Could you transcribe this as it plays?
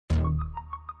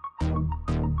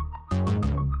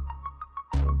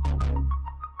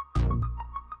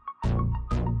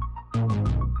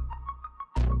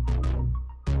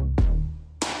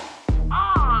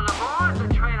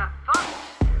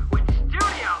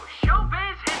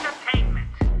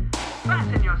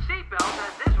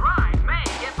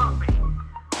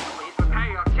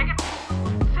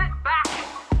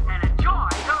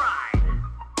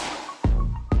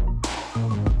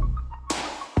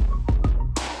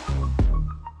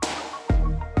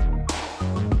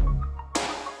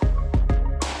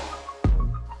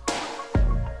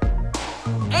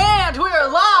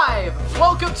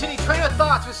to the Train of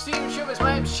Thoughts with Steve and ShowBiz.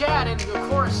 My name's Chad, and of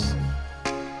course,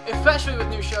 especially with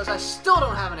new shows, I still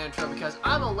don't have an intro because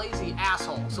I'm a lazy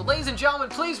asshole. So ladies and gentlemen,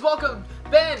 please welcome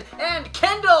Ben and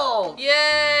Kendall!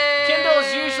 Yay! Kendall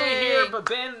is usually here, but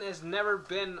Ben has never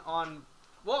been on...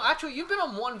 Well, actually, you've been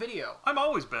on one video. I've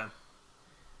always been.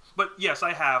 But yes,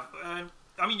 I have.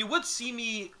 I mean, you would see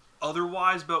me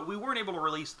otherwise, but we weren't able to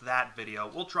release that video.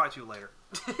 We'll try to later.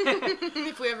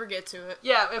 If we ever get to it.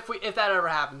 Yeah, if that ever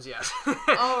happens, yes.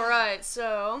 Alright,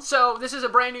 so this is a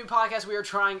brand new podcast we are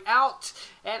trying out,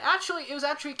 and actually, it was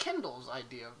actually Kendall's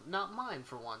idea, not mine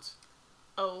for once.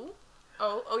 Oh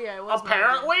yeah, it was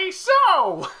Apparently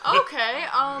so! Okay,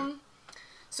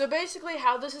 so basically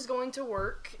how this is going to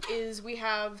work is we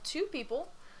have two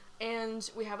people,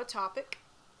 and we have a topic.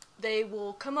 They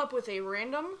will come up with a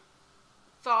random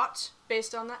thought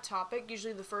based on that topic,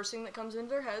 usually the first thing that comes into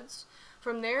their heads.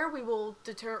 From there, we will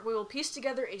piece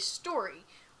together a story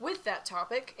with that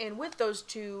topic and with those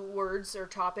two words or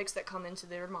topics that come into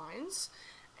their minds.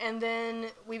 And then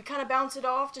we kind of bounce it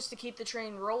off just to keep the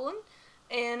train rolling.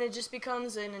 And it just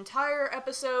becomes an entire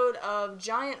episode of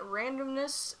giant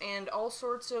randomness and all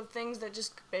sorts of things that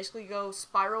just basically go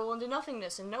spiral into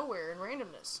nothingness and nowhere and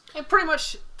randomness. And pretty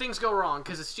much things go wrong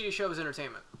because it's studio show is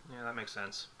entertainment. Yeah, that makes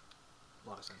sense. A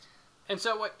lot of sense. And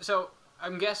so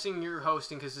I'm guessing you're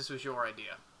hosting because this was your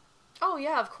idea. Oh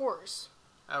yeah, of course.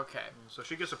 Okay. So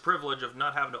she gets the privilege of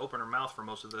not having to open her mouth for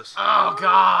most of this. Oh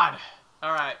God!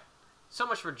 All right. So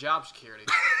much for job security.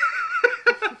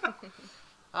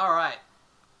 All right.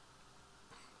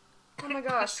 Oh my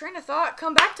gosh, train of thought,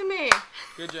 come back to me.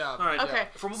 Good job. All right. Okay.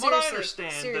 From what Seriously. I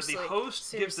understand, that the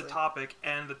host gives the topic,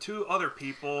 and the two other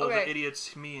people, the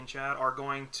idiots, me and Chad, are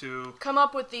going to come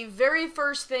up with the very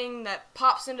first thing that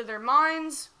pops into their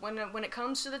minds when it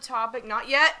comes to the topic. Not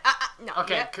yet. Not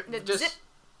Okay. yet.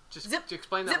 Just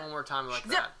explain that one more time like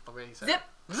that. The way he said Zip.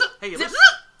 it. hey, Zip.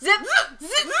 listen.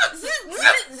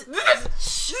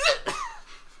 Zip.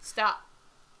 Stop.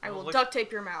 I will duct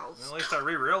tape your mouths. At least I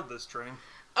re-railed this train.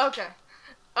 Okay.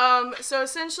 So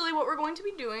essentially what we're going to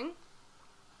be doing,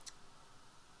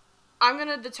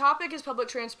 the topic is public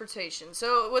transportation.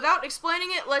 So without explaining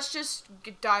it, let's just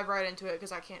dive right into it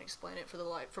because I can't explain it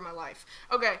for my life.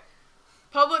 Okay.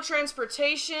 Public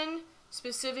transportation,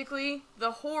 specifically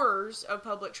the horrors of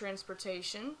public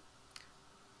transportation.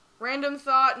 Random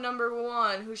thought number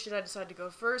 1. Who should I decide to go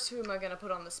first? Who am I going to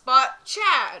put on the spot?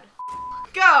 Chad!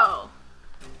 Go!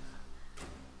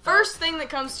 First thing that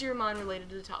comes to your mind related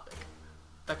to the topic.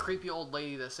 That creepy old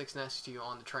lady that sits next to you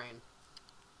on the train.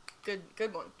 Good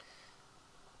one.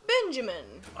 Benjamin.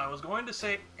 I was going to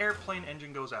say airplane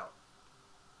engine goes out.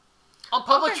 On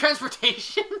public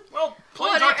transportation? Well,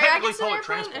 planes are technically public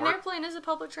transport. An airplane is a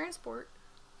public transport.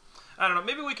 I don't know.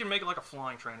 Maybe we can make it like a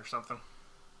flying train or something.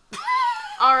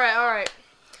 All right.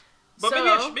 But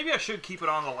maybe I should keep it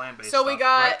on the land-based. So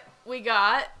stuff, we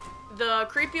got the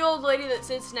creepy old lady that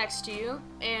sits next to you,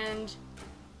 and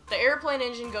the airplane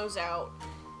engine goes out.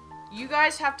 You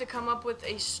guys have to come up with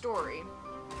a story.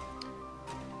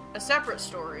 A separate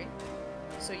story.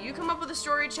 So you come up with a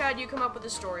story, Chad, you come up with a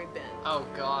story, Ben. Oh,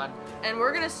 God. And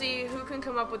we're gonna see who can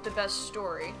come up with the best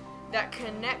story that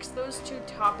connects those two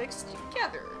topics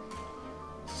together.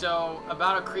 So,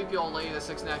 about a creepy old lady that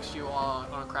sits next to you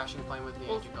on a crashing plane with the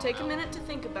engine going Take a out. minute to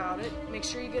think about it. Make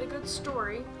sure you get a good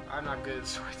story. I'm not good at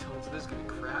storytelling, so this is gonna be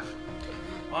crap.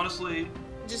 Honestly,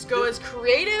 just go as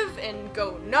creative and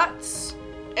go nuts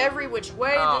every which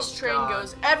way. Oh, this train God.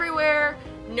 goes everywhere,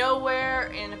 nowhere,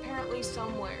 and apparently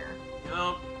somewhere. You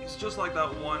know, it's just like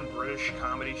that one British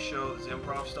comedy show, this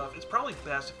improv stuff. It's probably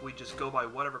best if we just go by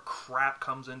whatever crap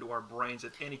comes into our brains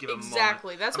at any given moment.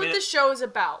 Exactly. That's what this show is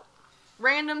about.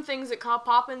 Random things that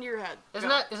pop into your head. Isn't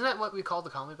that what we call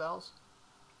the comedy bells?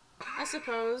 I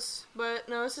suppose, but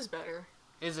no, this is better.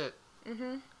 Is it?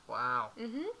 Mm-hmm. Wow.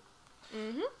 Mm-hmm.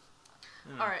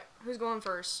 Mm-hmm. All right, who's going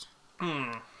first?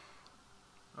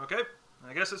 Okay,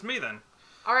 I guess it's me then.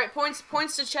 All right, points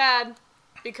to Chad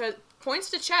because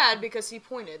he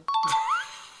pointed.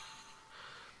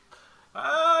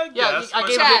 I guess.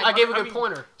 I gave a good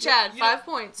pointer. Chad, 5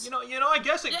 points. You know. I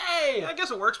guess it. Yay! I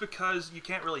guess it works because you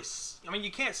can't really.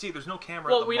 You can't see. There's no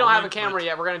camera. Well, at the we moment, don't have a camera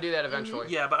yet. We're gonna do that eventually.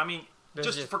 Yeah, but I mean,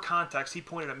 Just for context, he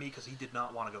pointed at me because he did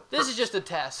not want to go. This is just a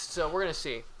test, so we're gonna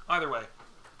see. Either way,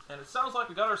 and it sounds like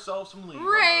we got ourselves some leads.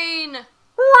 Rain.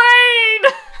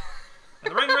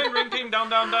 And the rain came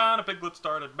down. A piglet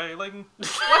started bailing.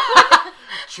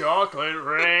 Chocolate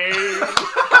rain.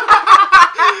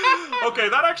 Okay,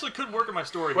 that actually could work in my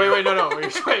story. Wait, no.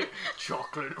 Wait.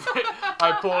 Chocolate rain.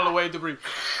 I pulled away debris.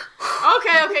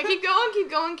 Okay, keep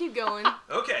going.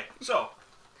 Okay, so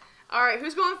All right,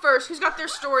 who's going first? Who's got their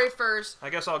story first? I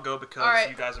guess I'll go because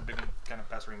you guys have been kind of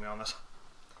pestering me on this.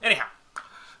 Anyhow.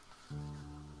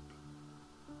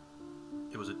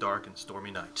 It was a dark and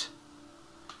stormy night.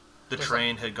 The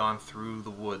train had gone through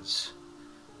the woods,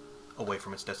 away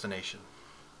from its destination.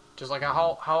 Just like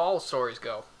how all stories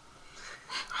go.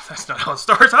 That's not how it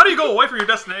starts. How do you go away from your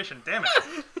destination? Damn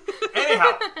it.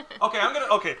 Anyhow.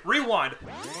 Okay, rewind.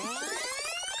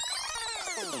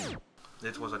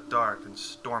 It was a dark and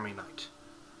stormy night.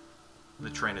 The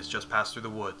train has just passed through the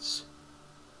woods.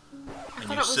 And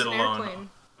you sit alone.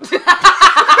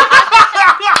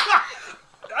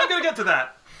 I'm gonna get to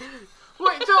that.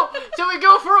 Wait, so we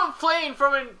go from a plane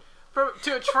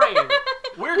to a train.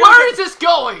 Where is this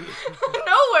going?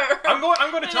 Nowhere. I'm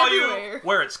going to tell you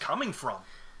where it's coming from.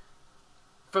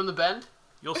 From the bend?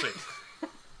 You'll see.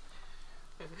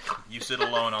 You sit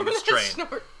alone on this train.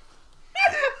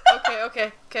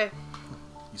 Okay.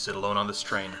 You sit alone on this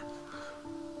train,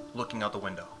 looking out the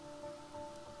window.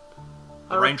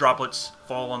 The rain droplets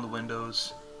fall on the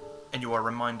windows, and you are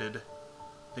reminded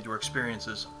that your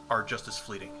experiences are just as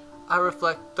fleeting. I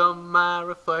reflect on my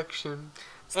reflection,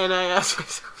 and I ask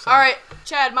myself... Alright,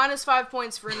 Chad, -5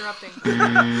 points for interrupting.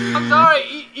 I'm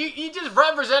sorry, you just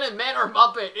represented Man or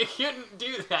Muppet. You couldn't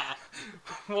do that.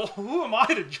 Well, who am I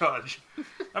to judge?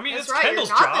 I mean, That's it's right, Kendall's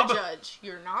you're not job. the judge.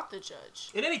 You're not the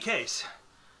judge. In any case,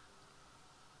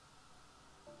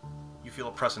 you feel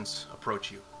a presence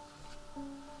approach you.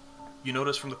 You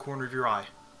notice from the corner of your eye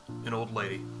an old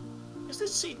lady. "Is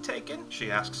this seat taken?" she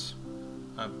asks.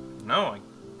 No, I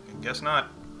guess not.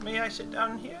 "May I sit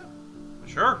down here?"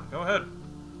 "Sure, go ahead."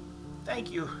 "Thank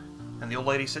you." And the old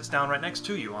lady sits down right next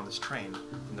to you on this train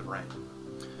in the rain.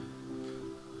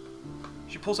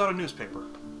 She pulls out a newspaper,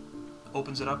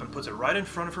 opens it up, and puts it right in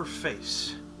front of her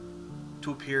face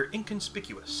to appear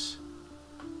inconspicuous.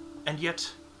 And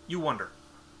yet, you wonder,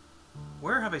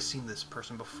 where have I seen this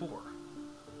person before?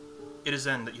 It is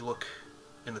then that you look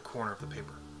in the corner of the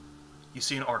paper. You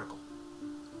see an article.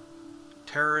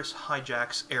 "Terrorist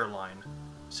hijacks airline,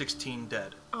 16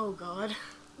 dead." Oh, God.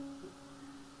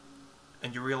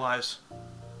 And you realize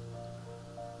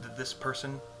that this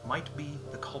person might be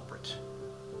the culprit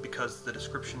because the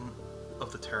description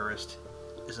of the terrorist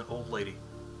is an old lady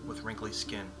with wrinkly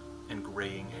skin and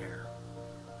graying hair,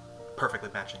 perfectly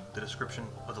matching the description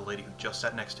of the lady who just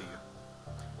sat next to you.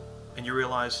 And you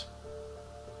realize,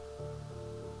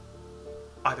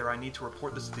 either I need to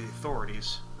report this to the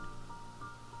authorities,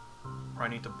 or I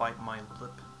need to bite my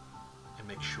lip and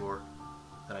make sure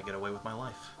that I get away with my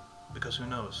life. Because who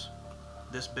knows?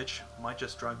 This bitch might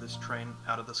just drive this train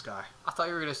out of the sky. I thought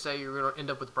you were going to say you were going to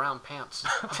end up with brown pants.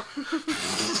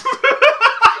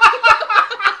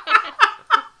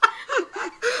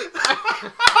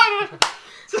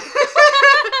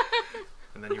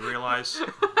 And then you realize,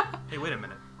 hey, wait a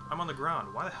minute. I'm on the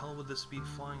ground. Why the hell would this be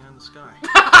flying out of the sky?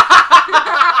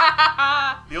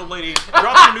 The old lady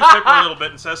drops her newspaper a little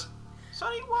bit and says,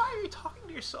 "Sonny, why are you talking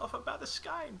to yourself about the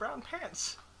sky in brown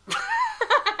pants?"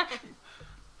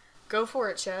 Go for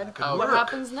it, Chad. Oh, what work.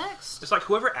 happens next? It's like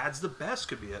whoever adds the best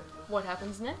could be it. What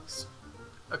happens next?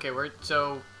 Okay,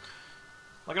 so...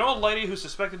 Like an old lady who's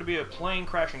suspected to be a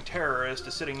plane-crashing terrorist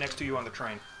is sitting next to you on the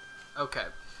train. Okay.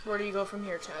 Where do you go from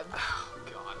here, Chad? Oh,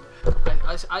 God.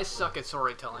 I suck at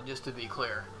storytelling, just to be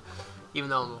clear. Even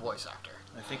though I'm a voice actor.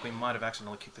 I think we might have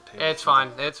accidentally kicked the table. It's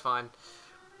fine.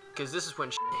 Because this is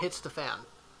when hits the fan.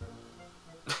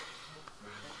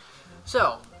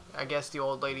 So, I guess the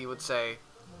old lady would say,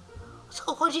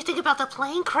 "So what did you think about the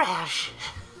plane crash?"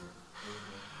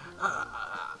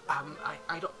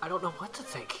 I don't know what to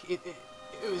think. It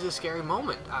was a scary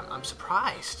moment. I'm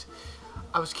surprised.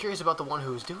 I was curious about the one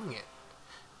who was doing it.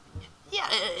 Yeah,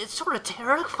 it's sort of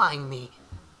terrifying me.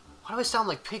 Why do I sound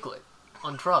like Piglet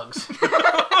on drugs?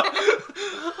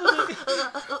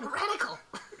 Radical.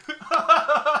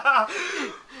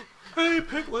 Hey,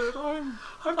 Piglet,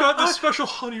 I've got this special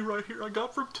honey right here I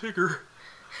got from Tigger.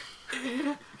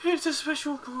 It's a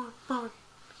special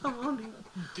honey.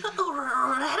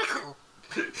 Radical.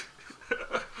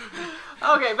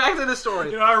 Okay, back to the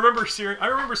story. You know, I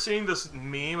remember seeing this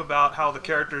meme about how the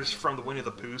characters from the Winnie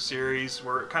the Pooh series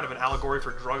were kind of an allegory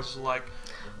for drugs, like.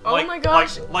 Oh my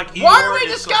gosh! Like Why are we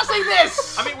discussing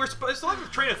this? I mean, it's like a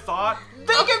train of thought.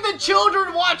 Think of the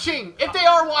children watching, if they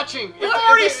are watching. We've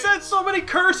already said so many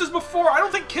curses before. I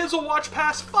don't think kids will watch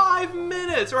past 5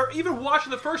 minutes, or even watch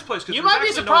in the first place. You might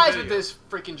be surprised with this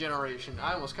freaking generation.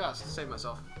 I almost cussed to save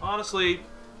myself. Honestly,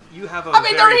 you have a. I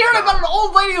mean, they're hearing about an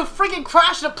old lady who freaking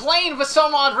crashed a plane for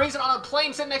some odd reason on a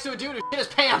plane sitting next to a dude who shit his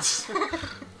pants.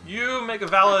 You make a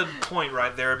valid point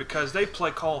right there, because they play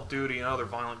Call of Duty and other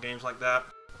violent games like that.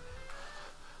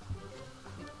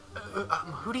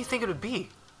 Who do you think it would be?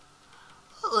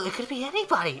 Well, it could be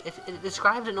anybody. It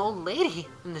described an old lady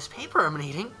in this paper I'm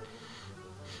reading.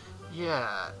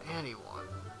 Yeah, anyone.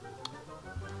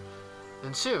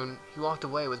 Then soon, he walked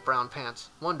away with brown pants,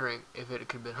 wondering if it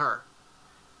could have been her.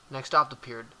 Next stop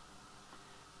appeared.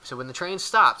 So when the train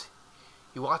stopped,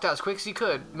 he walked out as quick as he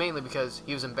could, mainly because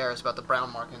he was embarrassed about the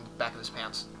brown mark in the back of his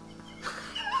pants.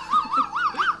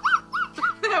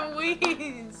 That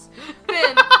wheeze.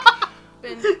 Ben,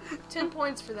 10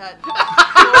 points for that.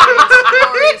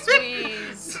 Glorious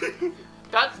wheeze.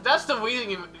 That's the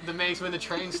wheezing that makes when the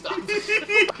train stops.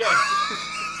 Okay.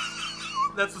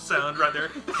 That's the sound right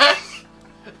there.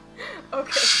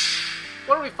 Okay.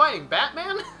 What are we fighting,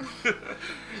 Batman?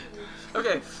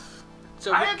 Okay.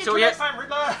 So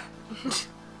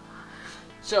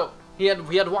he had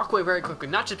to walk away very quickly,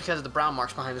 not just because of the brown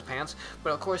marks behind his pants,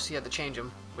 but of course he had to change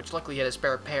them, which luckily he had a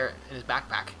spare pair in his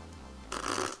backpack.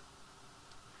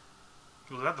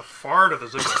 Was that the fart or the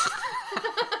ziggler?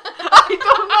 I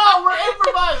don't know. We're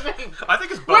improvising. I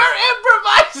think it's both. We're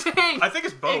improvising. I think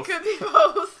it's both. It could be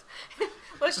both.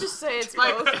 Let's just say it's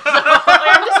both.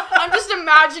 I'm just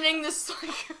imagining this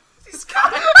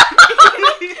guy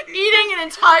eating an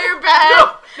entire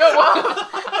bag. No,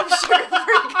 I'm sure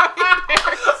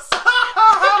embarrassed.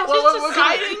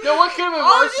 What could have been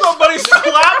worse? Somebody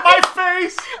slapped my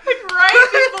face! Like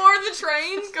right before the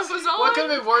train goes on. What could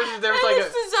have been worse if there was like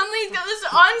Suddenly he's got this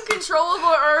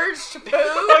uncontrollable urge to poo.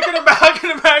 I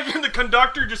can imagine the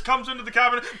conductor just comes into the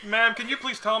cabin. Ma'am, can you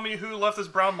please tell me who left this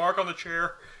brown mark on the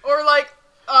chair? Or like,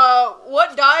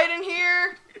 what died in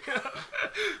here?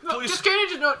 No, just can you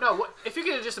just no? What, if you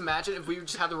could just imagine if we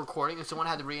just had the recording and someone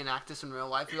had to reenact this in real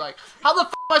life, you're like, how the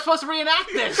f am I supposed to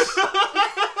reenact this?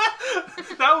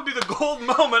 That would be the gold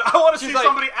moment. I want to see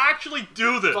somebody actually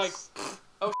do this. Like,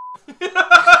 oh,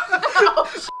 Oh,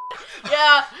 shit.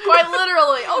 Yeah, quite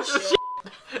literally. Oh shit.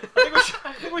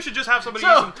 I think we should just have somebody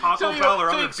use some Taco Bell or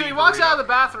other. So he walks out of the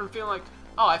bathroom feeling like,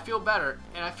 oh, I feel better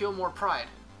and I feel more pride,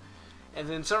 and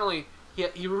then suddenly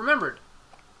he remembered.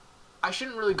 I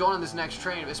shouldn't really go on this next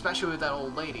train, especially with that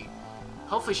old lady.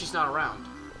 Hopefully she's not around.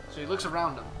 So he looks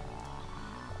around him.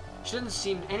 She doesn't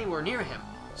seem anywhere near him.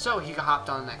 So he hopped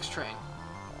on the next train.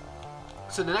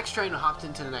 So the next train hopped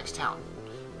into the next town.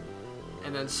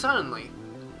 And then suddenly,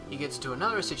 he gets to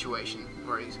another situation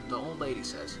where the old lady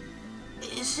says,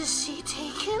 "Is this seat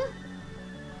taken?"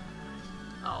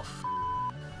 Oh,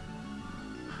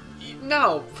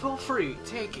 no, feel free,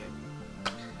 take it.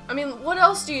 I mean, what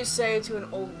else do you say to an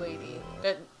old lady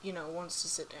that, wants to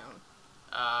sit down?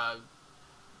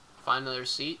 Find another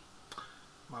seat.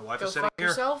 My wife Go is sitting fuck here.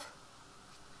 yourself?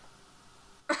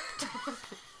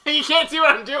 You can't see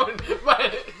what I'm doing,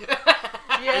 but...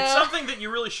 Yeah. It's something that you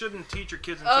really shouldn't teach your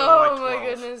kids until Oh like 12. my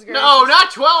goodness gracious. No,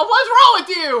 not 12! What's wrong with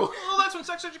you? Well, that's when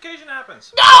sex education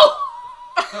happens. No!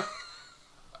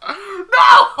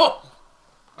 No!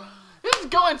 This is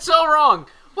going so wrong.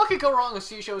 What could go wrong with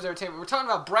ShowBiz Entertainment? We're talking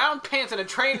about brown pants and a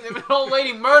train and an old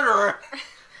lady murderer.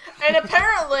 And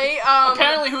apparently,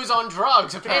 apparently who's on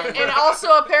drugs, apparently. and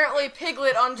also apparently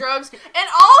Piglet on drugs. And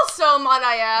also, might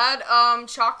I add,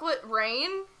 Chocolate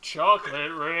Rain.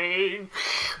 Chocolate rain.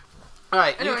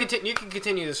 Alright, Anyway. you can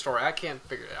continue the story. I can't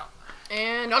figure it out.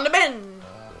 And on the Ben.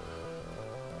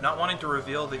 Not wanting to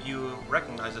reveal that you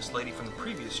recognize this lady from the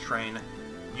previous train,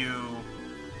 you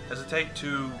hesitate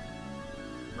to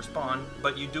respond,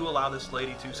 but you do allow this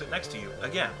lady to sit next to you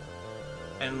again.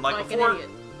 And like before, an idiot.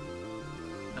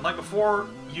 and like before,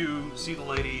 you see the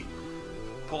lady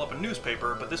pull up a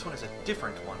newspaper, but this one is a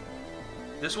different one.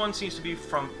 This one seems to be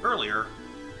from earlier,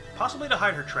 possibly to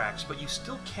hide her tracks, but you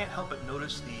still can't help but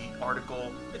notice the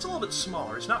article. It's a little bit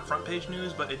smaller. It's not front page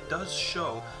news, but it does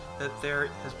show that there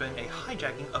has been a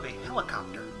hijacking of a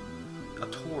helicopter, a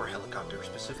tour helicopter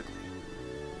specifically.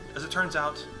 As it turns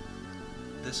out,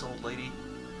 this old lady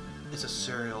is a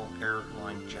serial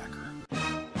airline jacker.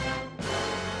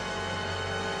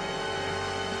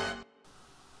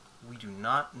 We do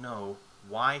not know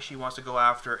why she wants to go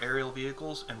after aerial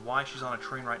vehicles and why she's on a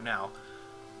train right now.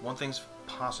 One thing's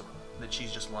possible, that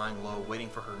she's just lying low waiting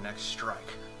for her next strike.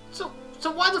 So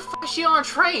why the f is she on a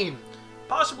train?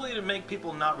 Possibly to make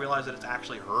people not realize that it's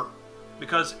actually her.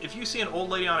 Because if you see an old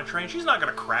lady on a train, she's not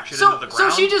going to crash it into the ground. So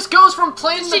she just goes from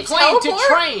plane to plane to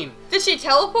train. Did she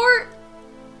teleport?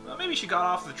 Maybe she got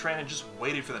off the train and just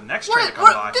waited for the next train to come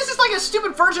by. This is like a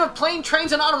stupid version of plane,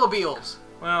 trains, and automobiles.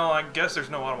 Well, I guess there's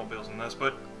no automobiles in this,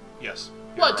 but yes.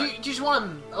 What, right. do you just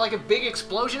want like a big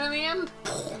explosion in the end?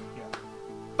 Yeah.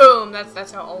 Boom,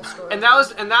 that's how all stories And that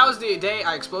was the day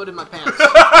I exploded my pants.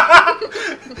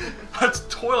 That's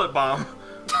toilet bomb.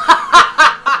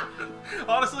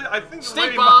 Honestly, I think the Stink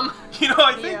lady bomb. You know,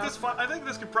 I think Yeah. I think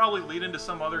this could probably lead into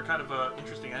some other kind of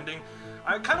interesting ending.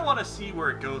 I kind of want to see where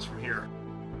it goes from here.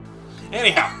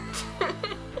 Anyhow.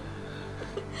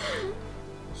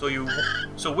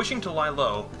 So wishing to lie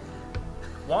low,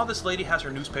 while this lady has her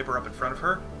newspaper up in front of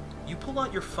her, you pull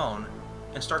out your phone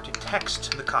and start to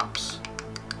text the cops.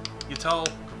 You tell,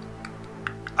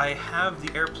 I have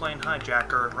the airplane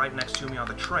hijacker right next to me on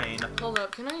the train. Hold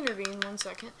up, can I intervene 1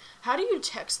 second? How do you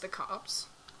text the cops?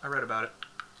 I read about it.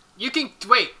 You can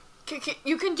wait.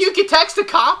 You can text the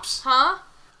cops? Huh?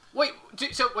 Wait. Do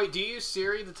you use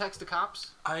Siri to text the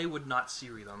cops? I would not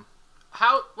Siri them.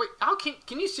 How? Wait. How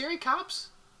can you Siri cops?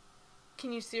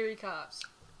 Can you Siri cops?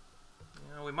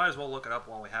 You know, we might as well look it up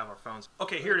while we have our phones.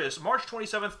 Okay, here it is. March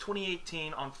 27th,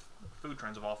 2018 on Food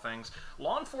Trends of all things.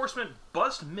 Law enforcement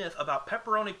bust myth about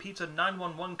pepperoni pizza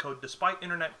 911 code despite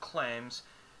internet claims.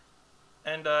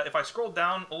 And if I scroll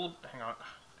down a little... Hang on.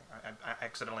 I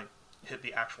accidentally hit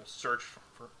the actual search for...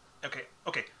 Okay.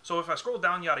 So if I scroll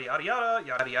down, yada, yada, yada,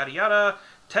 yada, yada, yada,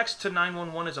 text to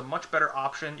 911 is a much better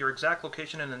option. Your exact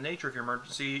location and the nature of your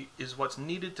emergency is what's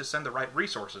needed to send the right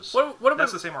resources.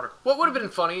 That's the same article. What would have been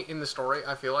funny in the story,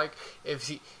 I feel like, if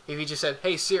he just said,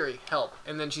 "Hey Siri, help,"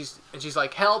 and then she's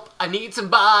like, "Help! I need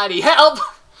somebody, help!"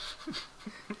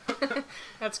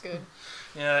 That's good.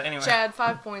 Yeah. Anyway. Chad,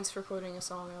 5 points for quoting a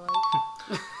song I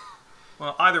like.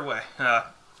 Well, either way.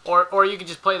 Or you could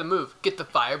just play the move. Get the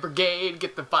fire brigade,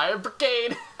 get the fire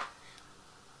brigade.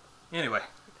 Anyway.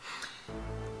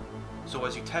 So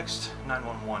as you text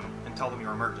 911 and tell them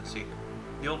your emergency,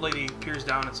 the old lady peers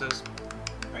down and says,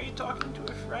 "Are you talking to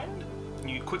a friend?"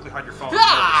 And you quickly hide your phone.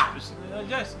 Ah!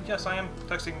 Yes, I am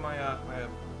texting my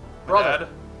Brother. dad.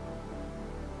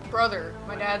 Brother.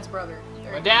 My dad's brother.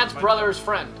 My dad's brother's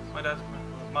friend.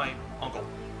 My uncle,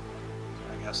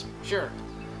 I guess. Sure.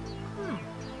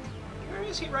 Where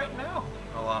is he right now?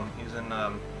 Well, he's in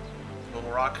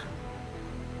Little Rock.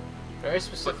 Very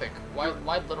specific.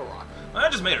 Why Little Rock? I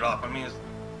just made it up. I mean, it's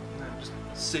just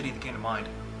a city that came to mind.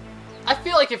 I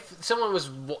feel like if someone was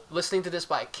listening to this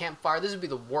by a campfire, this would be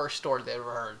the worst story they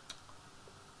ever heard.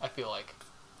 I feel like.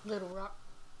 Little Rock.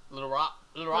 Little Rock.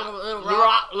 Little Rock. Little Little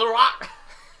Rock. Little Rock.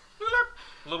 Little Rock.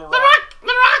 Little Rock.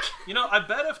 Little Rock. You know, I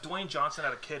bet if Dwayne Johnson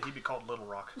had a kid, he'd be called Little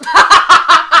Rock.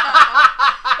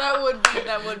 That would be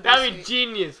That'd be sweet.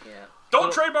 genius. Yeah.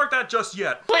 Don't trademark that just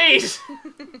yet. Please.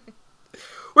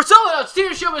 We're selling out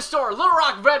Steven Showbiz store, Little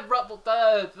Rock, Red Rebel.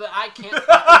 I can't fucking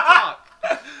talk.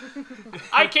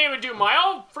 I can't even do my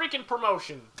own freaking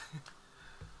promotion.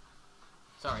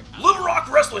 Sorry. Little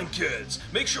Rock Wrestling Kids,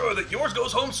 make sure that yours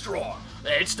goes home strong.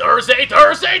 It's Thursday! It's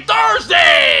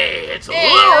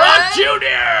Little Rock Junior.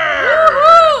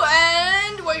 Woohoo!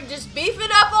 And we're just beefing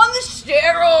up on the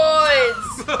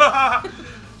steroids.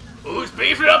 Who's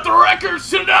beefing up the records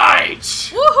tonight?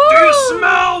 Woohoo! Do you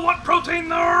smell what protein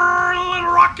the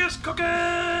Little Rock is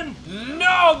cooking?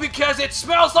 No, because it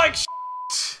smells like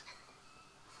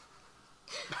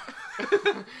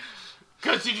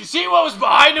Because did you see what was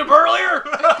behind him earlier?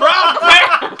 Brown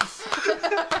pants!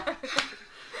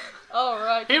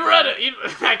 Alright. He read it.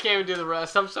 I can't even do the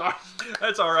rest. I'm sorry.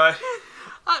 That's alright.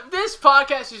 This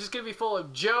podcast is just going to be full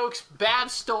of jokes,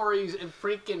 bad stories, and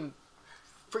freaking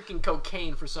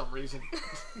cocaine for some reason.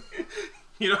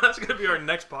 You know, that's going to be our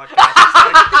next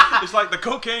podcast. It's like the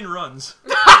cocaine runs.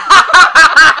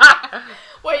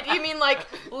 Wait, do you mean like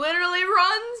literally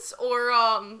runs or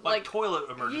Like toilet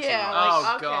emergency yeah, runs.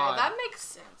 like, Oh, okay, God. that makes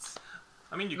sense.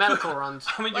 I mean, you Medical could, runs.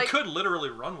 I mean, Like- you could literally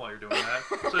run while you're doing that.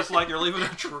 So it's like you're leaving a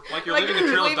leaving a Like trail of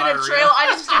leaving diarrhea. a trail. I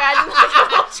just imagine like a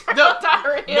little trail of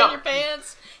diarrhea in your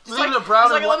pants. Just Leaving like, a brown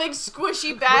just like and a little big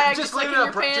squishy bag, just like in leaving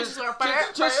your pants.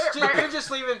 Just like, you're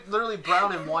just leaving literally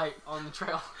brown and white on the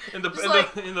trail. And the Just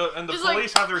like- the just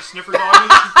police have their sniffer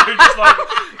dogs. They're just like,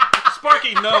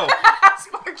 Sparky, no.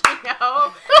 Sparky,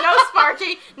 no. No,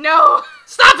 Sparky, no.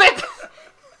 Stop it!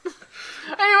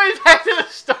 Anyways, back to the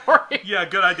story. Yeah,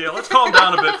 good idea. Let's calm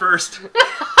down a bit first.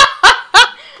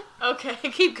 Okay,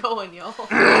 keep going, y'all.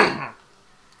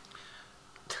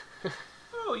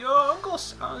 Oh, your uncle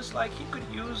sounds like he could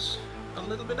use a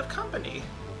little bit of company.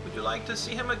 Would you like to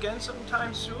see him again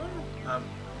sometime soon?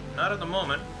 Not at the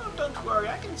moment. Oh, don't worry,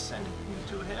 I can send you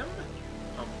to him.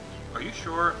 Oh, are you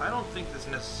sure? I don't think that's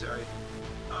necessary.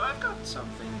 Oh, I've got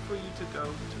something for you to go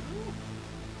to.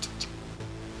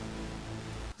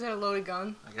 Is that a loaded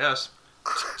gun? I guess.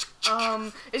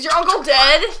 Is your uncle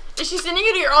dead? Is she sending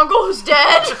you to your uncle who's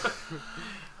dead?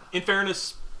 In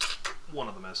fairness, one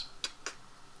of them is.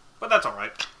 But that's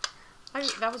alright.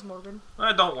 That was morbid.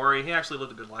 Don't worry, he actually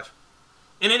lived a good life.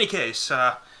 In any case,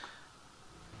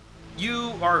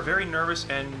 you are very nervous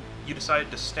and you decide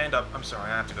to stand up. I'm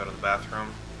sorry, I have to go to the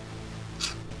bathroom.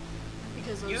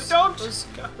 Because You don't.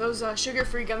 those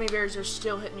sugar-free gummy bears are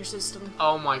still hitting your system.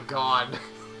 Oh my god.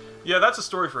 Yeah, that's a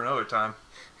story for another time.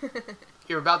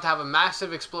 You're about to have a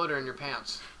massive exploder in your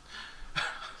pants.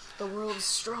 The world's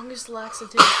strongest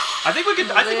laxative. I think we can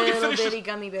finish bitty this.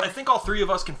 gummy bear. I think all three of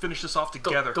us can finish this off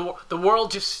together. The world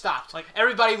just stopped. Like-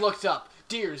 Everybody looked up.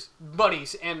 Deers,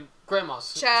 buddies, and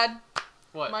grandmas. Chad,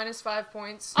 What? -5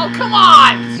 points. Oh, come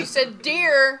on! You said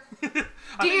deer.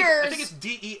 Deers. I think it's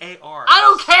D-E-A-R. I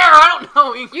don't care. I don't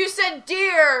know. You said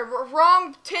deer.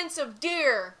 Wrong tense of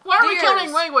deer. Why are we Deers.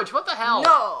 counting language? What the hell?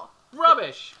 No.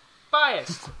 Rubbish.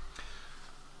 Biased.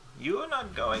 You're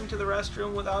not going to the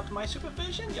restroom without my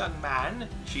supervision, young man,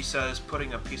 she says,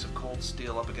 putting a piece of cold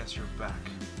steel up against your back.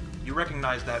 You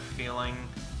recognize that feeling,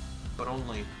 but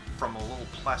only from a little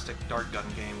plastic dart gun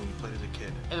game when you played as a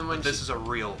kid. And when but this is a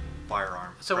real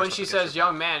firearm. So when pressed she up against says your-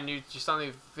 young man, you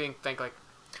suddenly think like,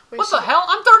 Wait, what the hell?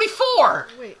 I'm 34!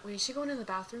 Wait, is she going in the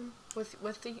bathroom with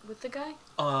the guy?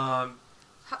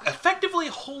 Effectively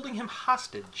holding him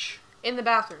hostage. In the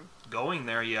bathroom. Going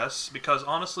there, yes, because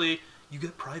honestly, you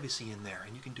get privacy in there,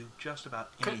 and you can do just about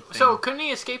anything. So couldn't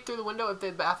he escape through the window if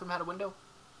the bathroom had a window?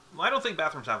 Well, I don't think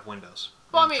bathrooms have windows.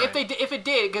 Well, I in mean, train. if it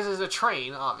did, because it's a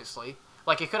train, obviously,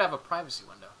 like it could have a privacy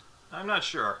window. I'm not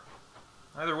sure.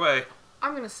 Either way,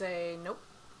 I'm gonna say nope.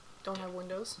 Don't have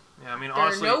windows. yeah, I mean, There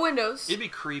honestly, are no windows. it'd be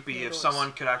creepy if Indoors.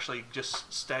 someone could actually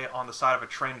just stay on the side of a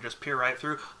train and just peer right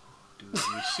through. Do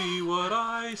you see what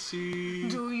I see?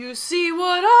 Do you see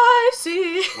what I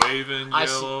see? Waving I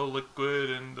see. yellow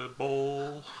liquid in the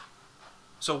bowl.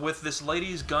 So with this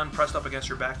lady's gun pressed up against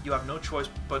your back, you have no choice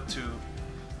but to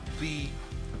be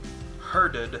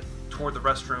herded toward the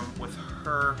restroom with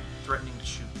her threatening to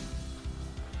shoot.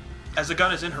 As the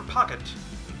gun is in her pocket,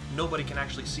 nobody can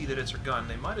actually see that it's her gun.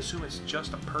 They might assume it's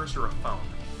just a purse or a phone.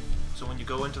 So when you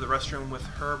go into the restroom with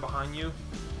her behind you,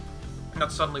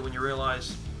 not suddenly when you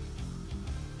realize,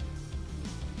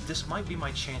 this might be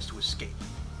my chance to escape.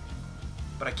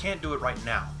 But I can't do it right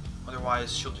now,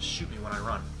 otherwise she'll just shoot me when I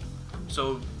run.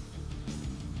 So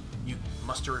you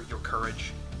muster your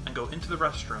courage and go into the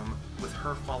restroom with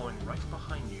her following right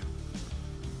behind you.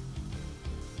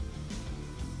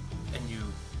 And you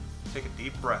take a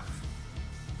deep breath,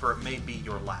 for it may be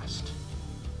your last.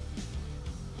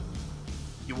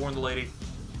 You warn the lady,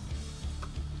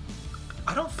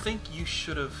 I don't think you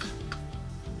should have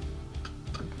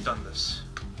done this.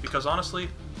 Because honestly,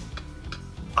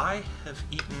 I have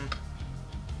eaten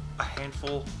a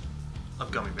handful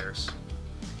of gummy bears.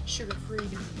 Sugar-free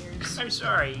gummy bears. I'm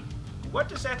sorry, what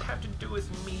does that have to do with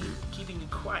me keeping you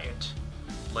quiet?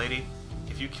 Lady,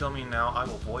 if you kill me now, I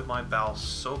will void my bowels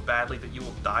so badly that you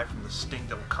will die from the stink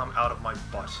that will come out of my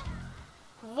butt.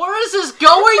 Where is this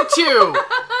going to?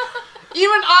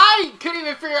 Even I couldn't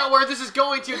even figure out where this is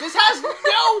going to. This has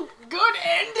no good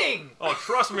ending. Oh,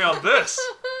 trust me on this.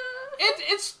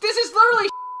 This is literally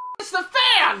it's the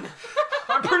fan.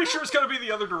 I'm pretty sure it's going to be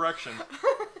the other direction.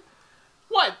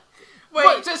 What? Wait.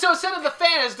 What? So instead of the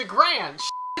fan, it's the grand.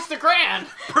 It's the grand.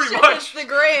 Pretty It's much. the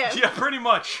grand. Yeah, pretty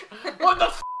much. What the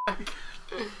f?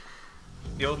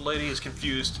 The old lady is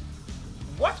confused.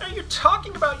 What are you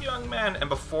talking about, young man? And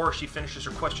before she finishes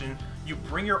her question, you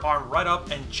bring your arm right up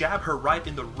and jab her right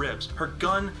in the ribs. Her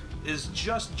gun is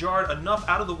just jarred enough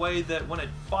out of the way that when it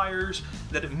fires,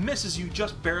 that it misses you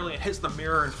just barely and hits the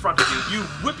mirror in front of you. You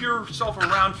whip yourself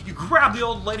around, you grab the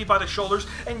old lady by the shoulders,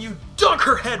 and you dunk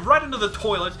her head right into the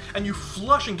toilet, and you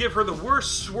flush and give her the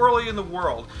worst swirly in the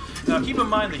world. Now keep in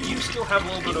mind that you still have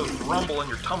a little bit of rumble in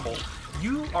your tumble.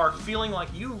 You are feeling like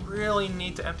you really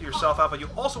need to empty yourself out, but you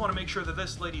also want to make sure that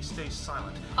this lady stays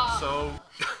silent. So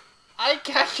I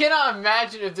cannot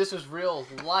imagine if this was real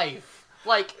life.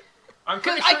 Like, I'm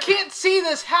pretty I sure, can't see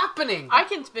this happening. I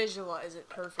can visualize it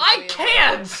perfectly. I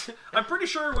can't. I'm pretty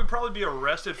sure we'd probably be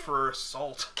arrested for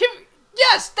assault.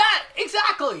 Yes, that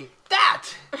exactly that.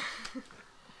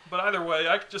 But either way,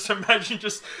 I could just imagine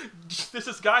just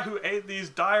this guy who ate these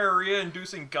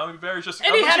diarrhea-inducing gummy bears just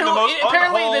And he had unleashing the most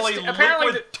apparently unholy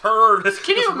liquid turd.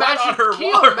 Can you just right imagine- on her can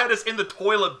you while her ima- head is in the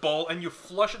toilet bowl, and you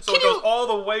flush it so it Can you- goes all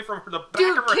the way from the back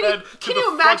Dude, of her can head you, to can the you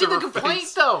front imagine of the her complaint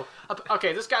face. though?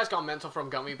 Okay, this guy's gone mental from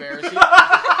gummy bears.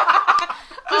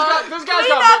 This guy's Clean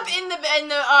gone up in the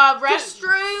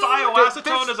restroom.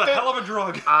 Thioacetone This- is a hell of a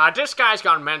drug. This guy's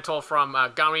gone mental from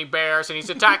gummy bears, and he's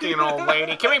attacking an old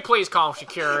lady. Can we please call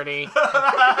security?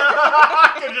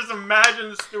 I can just imagine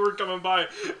the steward coming by.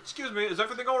 Excuse me, is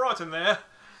everything all right in there?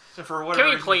 And for whatever Can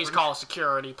we reason, please British- call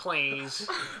security, please?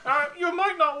 You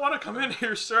might not want to come in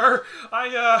here, sir.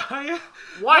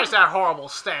 Why is that horrible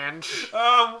stench?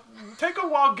 Take a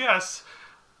wild guess.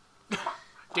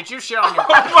 Did you shit on your...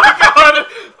 Oh my god!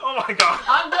 Oh my god!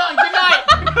 I'm done. Good night.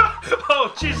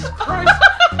 Oh, Jesus Christ!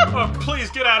 Oh,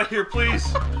 please get out of here, please.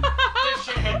 This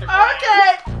shit hit the ground.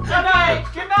 Okay. Good night.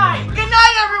 Good night. Good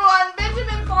night,